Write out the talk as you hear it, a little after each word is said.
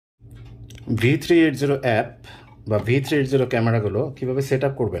V380 app বা V380 ক্যামেরাগুলো কীভাবে set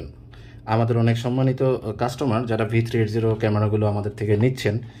up করবেন। আমাদের অনেক সম্মানিত কাস্টমার যারা V380 ক্যামেরাগুলো আমাদের থেকে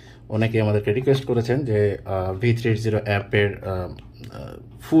নিচ্ছেন, অনেকে আমাদেরকে রিকোয়েস্ট করেছেন যে V380 অ্যাপের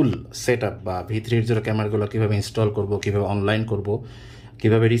ফুল সেট আপ বা V380 ক্যামেরাগুলো কীভাবে ইনস্টল করব, কীভাবে অনলাইন করব,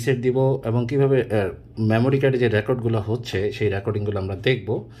 কীভাবে রিসেট দিব এবং কীভাবে মেমোরি কার্ডে যে রেকর্ডগুলো হচ্ছে সেই রেকর্ডিংগুলো আমরা দেখব।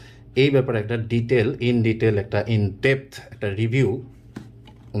 এই ব্যাপারে একটা ইন ডিটেল একটা ইন ডেপথ একটা রিভিউ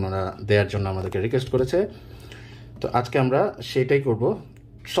ওনারা দেওয়ার জন্য আমাদেরকে রিকোয়েস্ট করেছে। তো আজকে আমরা সেটাই করব।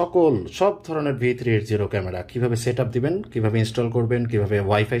 সব ধরনের V380 ক্যামেরা কীভাবে সেট আপ দিবেন, কীভাবে ইনস্টল করবেন, কীভাবে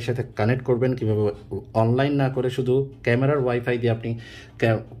ওয়াইফাইয়ের সাথে কানেক্ট করবেন, কীভাবে অনলাইন না করে শুধু ক্যামেরার ওয়াইফাই দিয়ে আপনি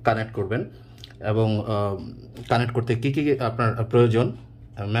কানেক্ট করবেন এবং কানেক্ট করতে কী কী আপনার প্রয়োজন,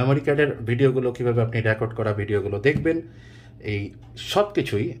 মেমোরি কার্ডের ভিডিওগুলো কীভাবে আপনি রেকর্ড করা ভিডিওগুলো দেখবেন, এই সব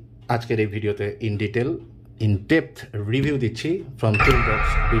কিছুই আজকের এই ভিডিওতে in detail in depth review দিচ্ছি ফ্রম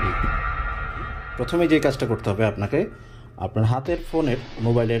টুলবক্স বিডি। প্রথমে যে কাজটা করতে হবে, আপনাকে আপনার হাতের ফোনের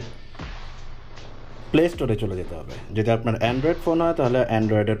মোবাইলের প্লে স্টোরে চলে যেতে হবে। যদি আপনার অ্যান্ড্রয়েড ফোন হয় তাহলে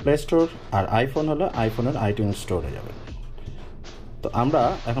অ্যান্ড্রয়েডের প্লে স্টোর, আর আইফোন হলে আইফোনের আইটিউন স্টোরে যাবেন। তো আমরা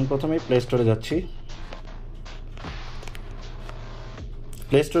এখন প্রথমেই প্লে স্টোরে যাচ্ছি।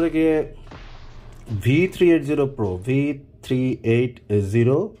 প্লে স্টোরে গিয়ে V380 Pro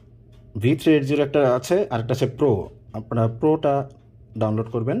V380 একটা আছে, আরেকটা আছে প্রো। আপনারা প্রোটা ডাউনলোড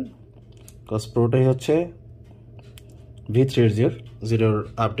করবেন, বিকজ প্রোটাই হচ্ছে V380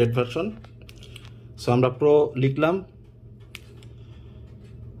 আপডেট ভার্সন। সো আমরা প্রো লিখলাম,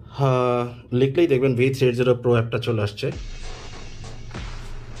 লিখলেই দেখবেন V380 Pro অ্যাপটা চলে আসছে।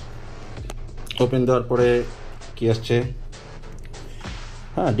 ওপেন দেওয়ার পরে কি আসছে,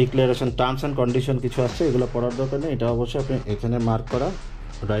 ডিক্লারেশন, টার্মস অ্যান্ড কন্ডিশন কিছু আসছে, এগুলো পড়ার দরকার নেই। এটা অবশ্যই আপনি এখানে মার্ক করা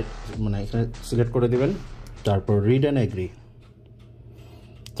রাইট, মানে এখানে সিলেক্ট করে দেবেন। তারপর রিড অ্যান্ড এগ্রি,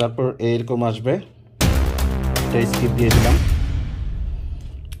 তারপর এরকম আসবে, এটা স্কিপ দিয়ে দিলাম।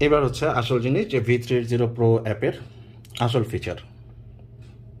 এবার হচ্ছে আসল জিনিস, যে V380 Pro অ্যাপের আসল ফিচার।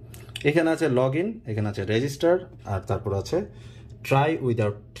 এখানে আছে লগ ইন, এখানে আছে রেজিস্টার, আর তারপর আছে ট্রাই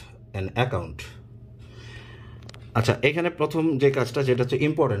উইদাউট অ্যান অ্যাকাউন্ট। আচ্ছা, এখানে প্রথম যে কাজটা, যেটা হচ্ছে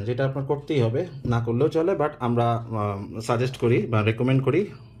ইম্পর্টেন্ট, যেটা আপনার করতেই হবে, না করলেও চলে, বাট আমরা সাজেস্ট করি বা রেকমেন্ড করি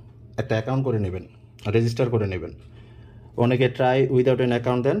একটা অ্যাকাউন্ট করে নেবেন, রেজিস্টার করে নেবেন। অনেকে try without N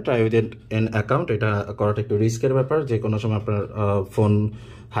account then, try with an account, এটা করাটা একটু রিস্কের ব্যাপার। যে কোনো সময় আপনার ফোন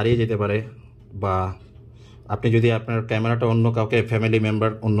হারিয়ে যেতে পারে, বা আপনি যদি আপনার ক্যামেরাটা অন্য কাউকে, ফ্যামিলি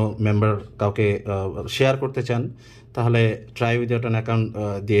মেম্বার, অন্য মেম্বার কাউকে শেয়ার করতে চান, তাহলে ট্রাই উইদাউট এন অ্যাকাউন্ট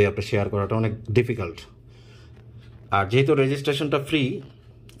দিয়ে আপনি শেয়ার করাটা অনেক ডিফিকাল্ট। আর যেহেতু রেজিস্ট্রেশনটা ফ্রি,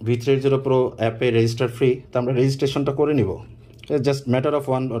 V380 Pro অ্যাপে রেজিস্টার ফ্রি, তো আমরা রেজিস্ট্রেশনটা করে নিব, just matter of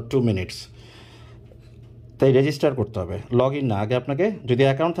 1 or 2 minutes। তাই রেজিস্টার করতে হবে, লগ ইন না। আগে আপনাকে যদি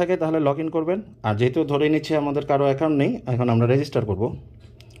অ্যাকাউন্ট থাকে তাহলে লগ ইন করবেন, আর যেহেতু ধরে নিচ্ছে আমাদের কারো অ্যাকাউন্ট নেই, এখন আমরা রেজিস্টার করব।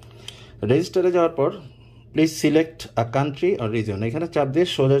 রেজিস্টারে যাওয়ার পর please select a country R reason, এখানে চাপ দিয়ে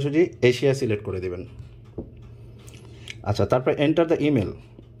সোজাসুজি এশিয়া সিলেক্ট করে দেবেন। আচ্ছা, তারপর এন্টার দ্য ইমেল।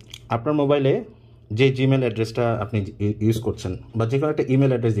 আপনার মোবাইলে যে জিমেল অ্যাড্রেসটা আপনি ইউজ করছেন, বা যে কোনো একটা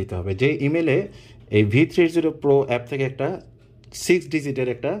ইমেল অ্যাড্রেস দিতে হবে, যে ইমেলে এই V380 Pro অ্যাপ থেকে একটা 6 ডিজিটের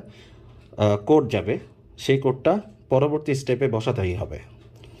একটা কোড যাবে, সেই কোডটা পরবর্তী স্টেপে বসাতেই হবে।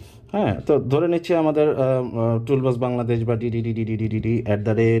 তো ধরে নিচ্ছি আমাদের টুলবক্স বাংলাদেশ বা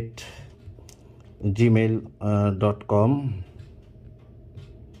DDDDDD@gmail.com,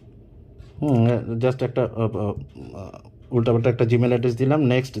 জাস্ট একটা উল্টাপাল্টা একটা জিমেল অ্যাড্রেস দিলাম,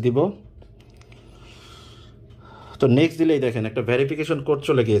 নেক্সট দিব। তো নেক্সট দিলেই দেখেন একটা ভেরিফিকেশন কোড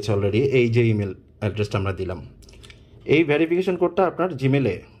চলে গিয়েছে অলরেডি, এই যে ইমেল অ্যাড্রেসটা আমরা দিলাম। এই ভেরিফিকেশন কোডটা আপনার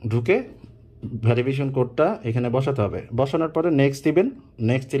জিমেলে ঢুকে ভেরিফিকেশন কোডটা এখানে বসাতে হবে। বসানোর পরে নেক্সট দিবেন।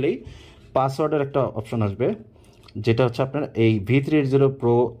 নেক্সট দিলেই পাসওয়ার্ডের একটা অপশন আসবে, যেটা হচ্ছে আপনার এই V380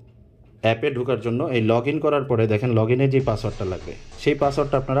 Pro অ্যাপে ঢোকার জন্য এই লগ ইন করার পরে দেখেন লগ ইনের যে পাসওয়ার্ডটা লাগবে, সেই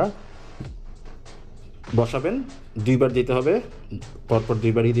পাসওয়ার্ডটা আপনারা বসাবেন। 2বার দিতে হবে, পরপর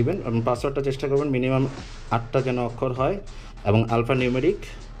 2বারই দিবেন। এবং পাসওয়ার্ডটা চেষ্টা করবেন মিনিমাম 8টা যেন অক্ষর হয়, এবং আলফা নিউমেরিক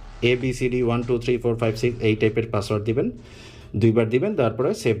ABCD 1 2 3 4 5 6 এই টাইপের পাসওয়ার্ড দিবেন। 2বার দিবেন, তারপরে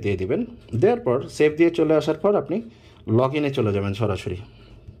সেভ দিয়ে দিবেন। দেওয়ার পর সেভ দিয়ে চলে আসার পর আপনি লগ ইনে চলে যাবেন সরাসরি।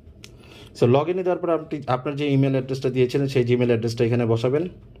 সো লগ ইনে দেওয়ার পর আপনি আপনার যে ইমেল অ্যাড্রেসটা দিয়েছিলেন সেই জিমেল অ্যাড্রেসটা এখানে বসাবেন।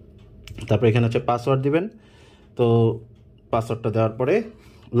 তারপর এখানে হচ্ছে পাসওয়ার্ড দিবেন। তো পাসওয়ার্ডটা দেওয়ার পরে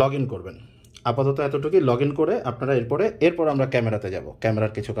লগ ইন করবেন। আপাতত এতটুকুই, লগ ইন করে আপনারা এরপর আমরা ক্যামেরাতে যাব।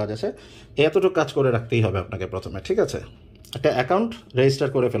 ক্যামেরার কিছু কাজ আছে, এতটুকু কাজ করে রাখতেই হবে আপনাকে প্রথমে, ঠিক আছে? একটা অ্যাকাউন্ট রেজিস্টার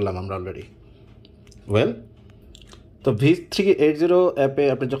করে ফেললাম আমরা অলরেডি। তো V380 অ্যাপে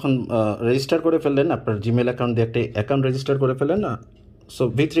আপনি যখন রেজিস্টার করে ফেললেন, আপনার জিমেল অ্যাকাউন্ট দিয়ে একটা অ্যাকাউন্ট রেজিস্টার করে ফেললেন না, সো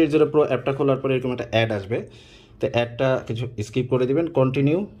V380 Pro অ্যাপটা খোলার পরে এরকম একটা অ্যাড আসবে, তো অ্যাডটা কিছু স্কিপ করে দিবেন,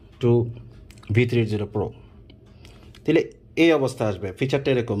 কন্টিনিউ টু V380 Pro। তাহলে এই অবস্থা আসবে। ফিচারটা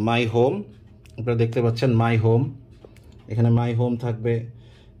এরকম, মাই হোম, আপনারা দেখতে পাচ্ছেন মাই হোম, এখানে মাই হোম থাকবে,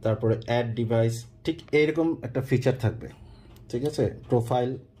 তারপরে অ্যাড ডিভাইস, ঠিক এইরকম একটা ফিচার থাকবে, ঠিক আছে। প্রোফাইল,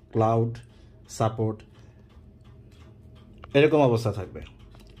 ক্লাউড, সাপোর্ট, এরকম অবস্থা থাকবে।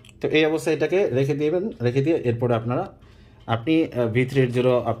 তো এই অবস্থায় এটাকে রেখে দিবেন, রেখে দিয়ে এরপরে আপনি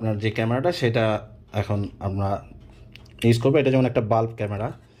V380 আপনার যে ক্যামেরাটা সেটা এখন আমরা ইউজ করবো। এটা যেমন একটা বাল্ব ক্যামেরা,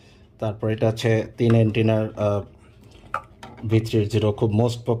 তারপর এটা হচ্ছে 3 অ্যান্টেনার V380, খুব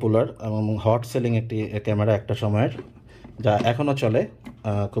মোস্ট পপুলার এবং হট সেলিং একটি ক্যামেরা একটা সময়ের, যা এখনও চলে,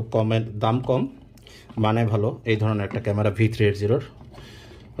 খুব দাম কম, মানে ভালো, এই ধরনের একটা ক্যামেরা V380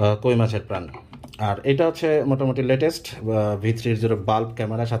 কই মাছের প্রাণ। আর এটা হচ্ছে মোটামুটি লেটেস্ট V380 বাল্ব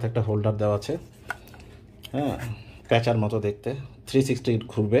ক্যামেরার সাথে একটা হোল্ডার দেওয়া আছে, হ্যাঁ, প্যাচার মতো দেখতে, 360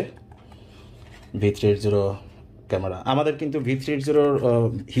 ঘুরবে V380 ক্যামেরা। আমাদের কিন্তু V380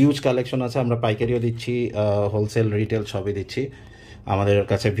 হিউজ কালেকশন আছে, আমরা পাইকারিও দিচ্ছি, হোলসেল রিটেল সবই দিচ্ছি। আমাদের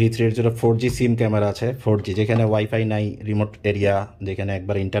কাছে V380 4G সিম ক্যামেরা আছে, 4G, যেখানে ওয়াইফাই নাই, রিমোট এরিয়া যেখানে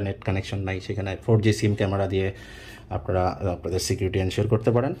একবার ইন্টারনেট কানেকশন নাই, সেখানে 4G সিম ক্যামেরা দিয়ে আপনারা আপনাদের সিকিউরিটি এনশিওর করতে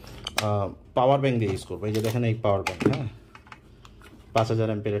পারেন। পাওয়ার ব্যাঙ্ক দিয়ে ইউজ করবো, এই যে দেখেন এই পাওয়ার ব্যাঙ্ক, হ্যাঁ, 5000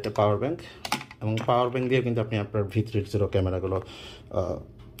 এমপির একটা পাওয়ার ব্যাঙ্ক, এবং পাওয়ার ব্যাঙ্ক দিয়ে কিন্তু আপনি আপনার V380 ক্যামেরাগুলো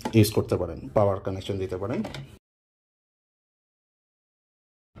ইউজ করতে পারেন, পাওয়ার কানেকশন দিতে পারেন।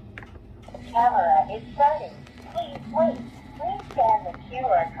 Camera is starting. Please wait. Please scan the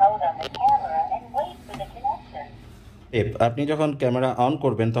QR code on the camera and wait for the connection. আপনি যখন ক্যামেরা অন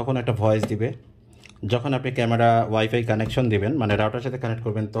করবেন তখন একটা ভয়েস দিবে, যখন আপনি ক্যামেরা ওয়াইফাই কানেকশন দিবেন, মানে রাউটার সাথে কানেক্ট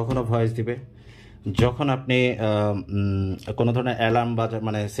করবেন, তখনও ভয়েস দিবে। যখন আপনি কোনো ধরনের অ্যালার্ম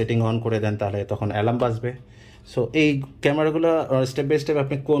মানে সেটিং অন করে দেন, তাহলে তখন অ্যালার্ম বাজবে। সো এই ক্যামেরাগুলো স্টেপ বাই স্টেপ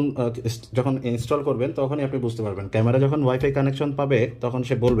আপনি যখন ইনস্টল করবেন তখনই আপনি বুঝতে পারবেন। ক্যামেরা যখন ওয়াইফাই কানেকশন পাবে তখন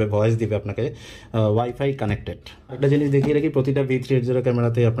সে বলবে, ভয়েস দিবে আপনাকে, ওয়াইফাই কানেক্টেড। একটা জিনিস দেখিয়ে রাখি, প্রতিটা V380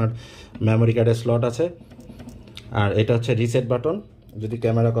 ক্যামেরাতে আপনার মেমোরি কার্ডের স্লট আছে, আর এটা হচ্ছে রিসেট বাটন। যদি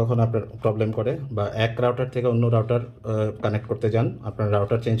ক্যামেরা কখন আপনার প্রবলেম করে বা এক রাউটার থেকে অন্য রাউটার কানেক্ট করতে যান, আপনার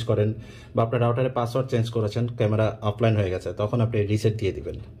রাউটার চেঞ্জ করেন বা আপনার রাউটারের পাসওয়ার্ড চেঞ্জ করেছেন, ক্যামেরা অফলাইন হয়ে গেছে, তখন আপনি রিসেট দিয়ে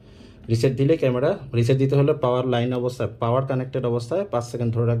দিবেন। রিসেট দিলে ক্যামেরা, রিসেট দিতে হলে পাওয়ার লাইন অবস্থায়, পাওয়ার কানেক্টেড অবস্থায় 5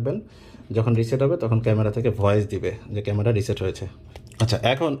 সেকেন্ড ধরে রাখবেন। যখন রিসেট হবে তখন ক্যামেরা থেকে ভয়েস দিবে যে ক্যামেরা রিসেট হয়েছে। আচ্ছা,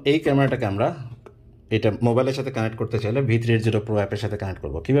 এখন এই ক্যামেরাটাকে আমরা এটা মোবাইলের সাথে কানেক্ট করতে চাইলে V380 Pro অ্যাপের সাথে কানেক্ট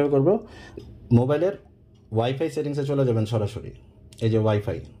করব। কীভাবে করব? মোবাইলের ওয়াইফাই সেটিংসে চলে যাবেন সরাসরি, এই যে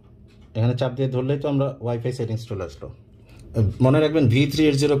ওয়াইফাই, এখানে চাপ দিয়ে ধরলেই তো আমরা ওয়াইফাই সেটিংস চলে আসলো। মনে রাখবেন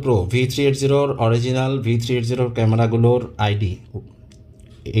V380 Pro, V380 original V380 ক্যামেরাগুলোর ID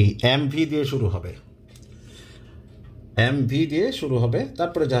এই MV দিয়ে শুরু হবে, MV দিয়ে শুরু হবে,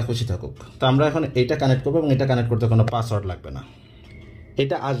 তারপরে যা খুশি থাকুক। তো আমরা এখন এটা কানেক্ট করবো এবং এটা কানেক্ট করতে কোনো পাসওয়ার্ড লাগবে না,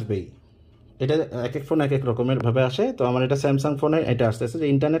 এটা আসবেই। এটা এক এক ফোন এক এক রকমের ভাবে আসে। তো আমার এটা স্যামসাং ফোনে এটা আসতেছে যে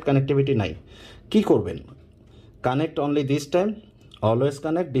ইন্টারনেট কানেক্টিভিটি নাই। কি করবেন? Connect only this time, always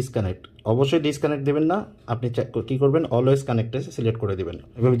connect, disconnect, অবশ্যই ডিসকানেক্ট দেবেন না। আপনি কী করবেন? অলওয়েজ কানেক্টে সিলেক্ট করে দেবেন।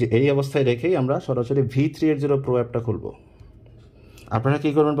 এভাবে যে এই অবস্থায় রেখেই আমরা সরাসরি V380 Pro অ্যাপটা খুলব। আপনারা কী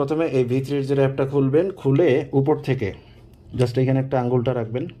করবেন? প্রথমে এই V380 অ্যাপটা খুলবেন, খুলে উপর থেকে জাস্ট এখানে একটা আঙুলটা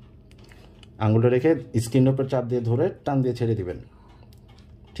রাখবেন, আঙুলটা রেখে স্ক্রিনের উপর চাপ দিয়ে ধরে টান দিয়ে ছেড়ে দিবেন।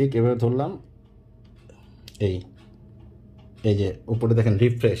 ঠিক এভাবে ধরলাম, এই যে উপরে দেখেন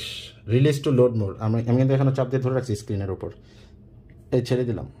refresh, release two load mode, আমি কিন্তু এখানে চাপ দিয়ে ধরে রাখছি স্ক্রিনের উপর, এই ছেড়ে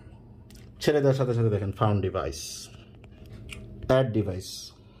দিলাম। ছেড়ে দেওয়ার সাথে সাথে দেখেন found device, add device,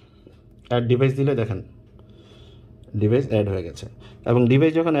 add device দিলে দেখেন ডিভাইস অ্যাড হয়ে গেছে। এবং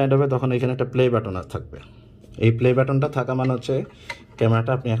ডিভাইস যখন অ্যাড হবে তখন এখানে একটা প্লে বাটন থাকবে। এই প্লে বাটনটা থাকা মানে হচ্ছে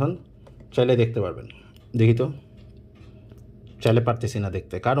ক্যামেরাটা আপনি এখন চাইলে দেখতে পারবেন। দেখি তো, চাইলে পারতেছি না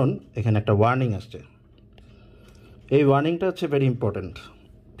দেখতে, কারণ এখানে একটা ওয়ার্নিং আসছে। এই ওয়ার্নিংটা হচ্ছে very important.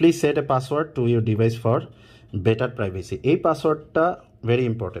 Please set A password to your device for better privacy. এই পাসওয়ার্ডটা ভেরি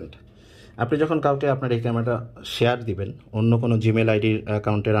ইম্পর্ট্যান্ট। আপনি যখন কাউকে আপনার এই ক্যামেরাটা শেয়ার দিবেন, অন্য কোনো জিমেল আইডির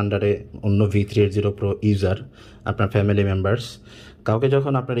অ্যাকাউন্টের আন্ডারে অন্য V380 Pro ইউজার, আপনার ফ্যামিলি মেম্বার্স, কাউকে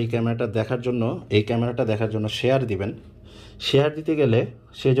যখন আপনার এই ক্যামেরাটা দেখার জন্য শেয়ার দিবেন, শেয়ার দিতে গেলে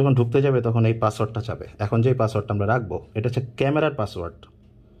সে যখন ঢুকতে যাবে তখন এই পাসওয়ার্ডটা চাবে। এখন যে পাসওয়ার্ডটা আমরা রাখবো এটা হচ্ছে ক্যামেরার পাসওয়ার্ড,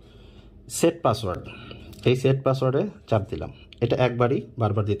 সেট পাসওয়ার্ড। এই সেট পাসওয়ার্ডে চাপ দিলাম, এটা একবারই,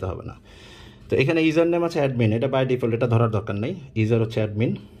 বারবার দিতে হবে না। তো এখানে ইউজার নেম আছে অ্যাডমিন, এটা বাই ডিফল্ট, এটা ধরার দরকার নেই। ইউজার হচ্ছে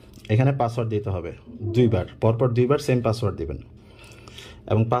অ্যাডমিন, এখানে পাসওয়ার্ড দিতে হবে 2বার, পরপর 2বার সেম পাসওয়ার্ড দিবেন।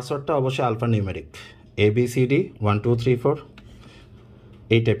 এবং পাসওয়ার্ডটা অবশ্যই আলফা নিউমেরিক, ABCD 1 2 3 4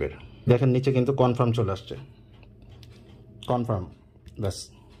 এই টাইপের। দেখেন নিচে কিন্তু কনফার্ম চলে আসছে, কনফার্ম ব্যাস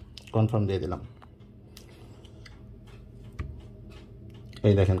কনফার্ম দিয়ে দিলাম।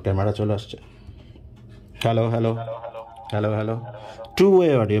 এই দেখেন ক্যামেরা চলে আসছে। Hello hello hello hello,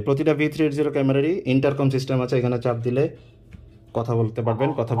 2-way audio. প্রতিটা V380 ক্যামেরারই ইন্টারকম সিস্টেম আছে, এখানে চাপ দিলে কথা বলতে পারবেন,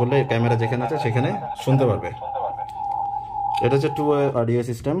 কথা বললে ক্যামেরা যেখানে আছে সেখানে শুনতে পারবে। এটা হচ্ছে 2-way অডিও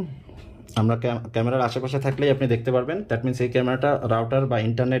সিস্টেম। আমরা ক্যামেরার আশেপাশে থাকলেই আপনি দেখতে পারবেন। দ্যাট মিনস এই ক্যামেরাটা রাউটার বা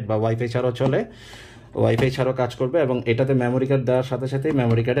ইন্টারনেট বা ওয়াইফাই ছাড়াও চলে, ওয়াইফাই ছাড়াও কাজ করবে, এবং এটাতে মেমোরি কার্ড দেওয়ার সাথে সাথেই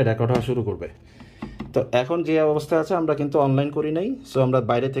মেমোরি কার্ডে রেকর্ড হওয়া শুরু করবে। তো এখন যে অবস্থা আছে, আমরা কিন্তু অনলাইন করি নাই, সো আমরা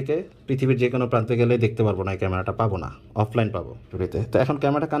বাইরে থেকে পৃথিবীর যে কোনো প্রান্তে গেলে দেখতে পারবো না, এই ক্যামেরাটা পাবো না, অফলাইন পাবো টুরিতে। তো এখন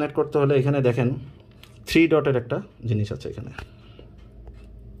ক্যামেরাটা কানেক্ট করতে হলে এখানে দেখেন 3 ডটের একটা জিনিস আছে এখানে,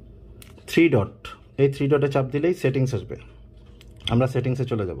 3 ডট। এই 3 ডটে চাপ দিলেই সেটিংস আসবে। আমরা সেটিংসে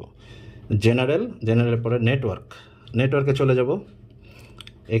চলে যাব, জেনারেলের পরে নেটওয়ার্কে চলে যাব।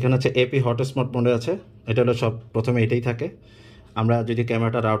 এখানে হচ্ছে এপি হটস্পট মোডে আছে, এটা হলো সব প্রথমে এটাই থাকে। আমরা যদি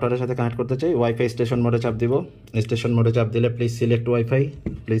ক্যামেরাটা রাউটারের সাথে কানেক্ট করতে চাই, ওয়াইফাই স্টেশন মোডে চাপ দিব। স্টেশন মোডে চাপ দিলে প্লিজ সিলেক্ট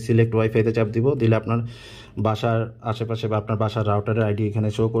ওয়াইফাইতে চাপ দিব। দিলে আপনার বাসার আশেপাশে বা আপনার বাসার রাউটারের আইডি এখানে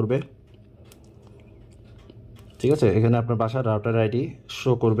শো করবে। ঠিক আছে, এখানে আপনার বাসার রাউটারের আইডি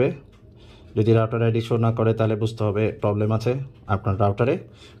শো করবে। যদি রাউটার আইডি শো না করে তাহলে বুঝতে হবে প্রবলেম আছে, আপনার রাউটারে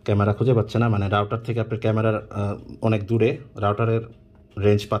ক্যামেরা খুঁজে পাচ্ছে না, মানে রাউটার থেকে আপনার ক্যামেরার অনেক দূরে, রাউটারের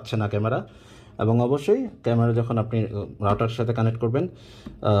রেঞ্জ পাচ্ছে না ক্যামেরা। এবং অবশ্যই ক্যামেরা যখন আপনি রাউটারের সাথে কানেক্ট করবেন,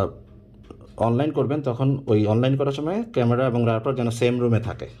 অনলাইন করবেন, তখন ওই অনলাইন করার সময় ক্যামেরা এবং রাউটার যেন সেম রুমে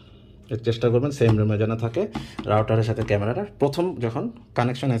থাকে, চেষ্টা করবেন সেম রুমে যেন থাকে রাউটারের সাথে ক্যামেরাটা প্রথম যখন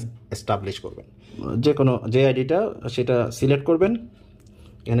কানেকশন এস্টাবলিশ করবেন। যে আইডিটা সেটা সিলেক্ট করবেন।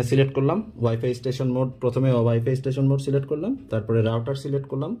 এখানে সিলেক্ট করলাম ওয়াইফাই স্টেশন মোড, প্রথমে ওয়াইফাই স্টেশন মোড সিলেক্ট করলাম, তারপরে রাউটার সিলেক্ট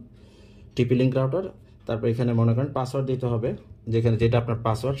করলাম, টিপি লিঙ্ক রাউটার। তারপর এখানে মনে করেন পাসওয়ার্ড দিতে হবে, যেটা আপনার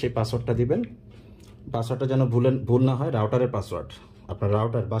পাসওয়ার্ড, সেই পাসওয়ার্ডটা দিবেন। পাসওয়ার্ডটা যেন ভুল না হয়, রাউটারের পাসওয়ার্ড, আপনার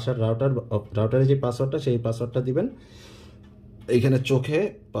বাসার রাউটারের যে পাসওয়ার্ডটা, সেই পাসওয়ার্ডটা দিবেন। এইখানে চোখে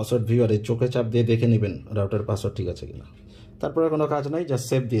পাসওয়ার্ড ভিউয়ারে চোখে চাপ দিয়ে দেখে নেবেন রাউটারের পাসওয়ার্ড ঠিক আছে কিনা। তারপরে কোনো কাজ নাই, জাস্ট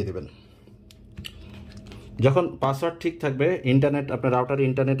সেভ দিয়ে দেবেন। যখন পাসওয়ার্ড ঠিক থাকবে, আপনার রাউটারের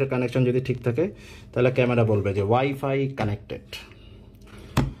ইন্টারনেটের কানেকশন যদি ঠিক থাকে, তাহলে ক্যামেরা বলবে যে wifi connected.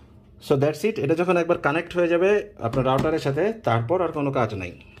 So that's it. এটা যখন একবার কানেক্ট হয়ে যাবে আপনার রাউটারের সাথে, তারপর আর কোনো কাজ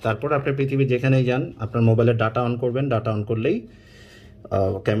নেই। তারপর আপনি পৃথিবীর যেখানেই যান, আপনার মোবাইলের ডাটা অন করবেন, ডাটা অন করলেই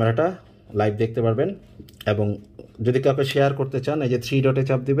ক্যামেরাটা লাইভ দেখতে পারবেন। এবং যদি কাউকে শেয়ার করতে চান, এই যে 3 ডটে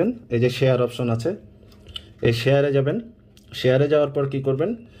চাপ দিবেন, এই যে শেয়ার অপশন আছে, এই শেয়ারে যাবেন। শেয়ারে যাওয়ার পর কি করবেন,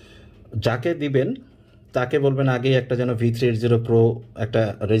 যাকে দিবেন তাকে বলবেন আগেই একটা যেন V380 Pro একটা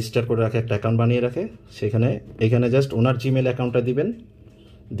রেজিস্টার করে রাখে, একটা অ্যাকাউন্ট বানিয়ে রাখে। এখানে জাস্ট ওনার জিমেল অ্যাকাউন্টটা দিবেন,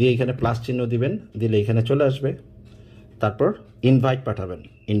 দিয়ে এখানে প্লাস চিহ্ন দিবেন, দিলে এখানে চলে আসবে। তারপর ইনভাইট পাঠাবেন।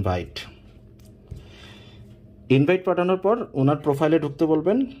 ইনভাইট পাঠানোর পর ওনার প্রোফাইলে ঢুকতে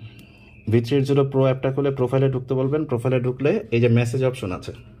বলবেন। V380 Pro অ্যাপটা খুলে প্রোফাইলে ঢুকতে বলবেন। প্রোফাইলে ঢুকলে এই যে মেসেজ অপশন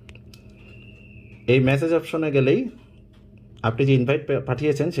আছে, এই মেসেজ অপশনে গেলেই আপনি যে ইনভাইট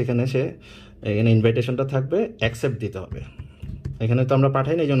পাঠিয়েছেন সেখানে এখানে ইনভাইটেশনটা থাকবে, অ্যাকসেপ্ট দিতে হবে। এখানে তো আমরা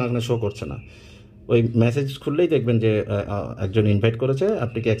পাঠাই না, এই জন্য এখানে শো করছে না। ওই মেসেজ খুললেই দেখবেন যে একজন ইনভাইট করেছে,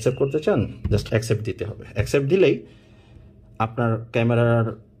 আপনি কি অ্যাকসেপ্ট করতে চান, জাস্ট অ্যাকসেপ্ট দিতে হবে। অ্যাকসেপ্ট দিলেই আপনার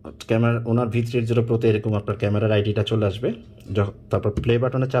ওনার V380 Proতে এরকম আপনার ক্যামেরার আইডিটা চলে আসবে। তারপর প্লে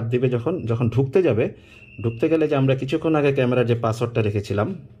বাটনে চাপ দিবে। যখন ঢুকতে গেলে যে আমরা কিছুক্ষণ আগে ক্যামেরার যে পাসওয়ার্ডটা রেখেছিলাম,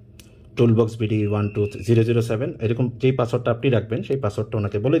 টুলবক্স BD 12007, এরকম যেই পাসওয়ার্ডটা আপনি রাখবেন, সেই পাসওয়ার্ডটা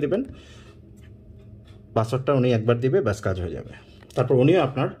ওনাকে বলে দিবেন। পাসওয়ার্ডটা উনি একবার দিবে, ব্যাস কাজ হয়ে যাবে। তারপর উনিও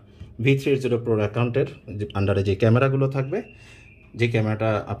আপনার V380 Pro অ্যাকাউন্টের আন্ডারে যে ক্যামেরাগুলো থাকবে, যে ক্যামেরাটা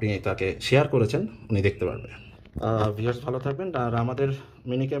আপনি তাকে শেয়ার করেছেন, উনি দেখতে পারবে। ভিউয়ার্স ভালো থাকবেন। আর আমাদের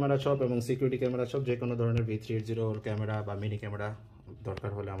মিনি ক্যামেরা শপ এবং সিকিউরিটি ক্যামেরা শপ, যে কোনো ধরনের V380 ক্যামেরা বা মিনি ক্যামেরা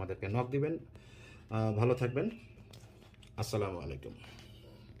দরকার হলে আমাদেরকে নক দিবেন। ভালো থাকবেন। আসসালামু আলাইকুম।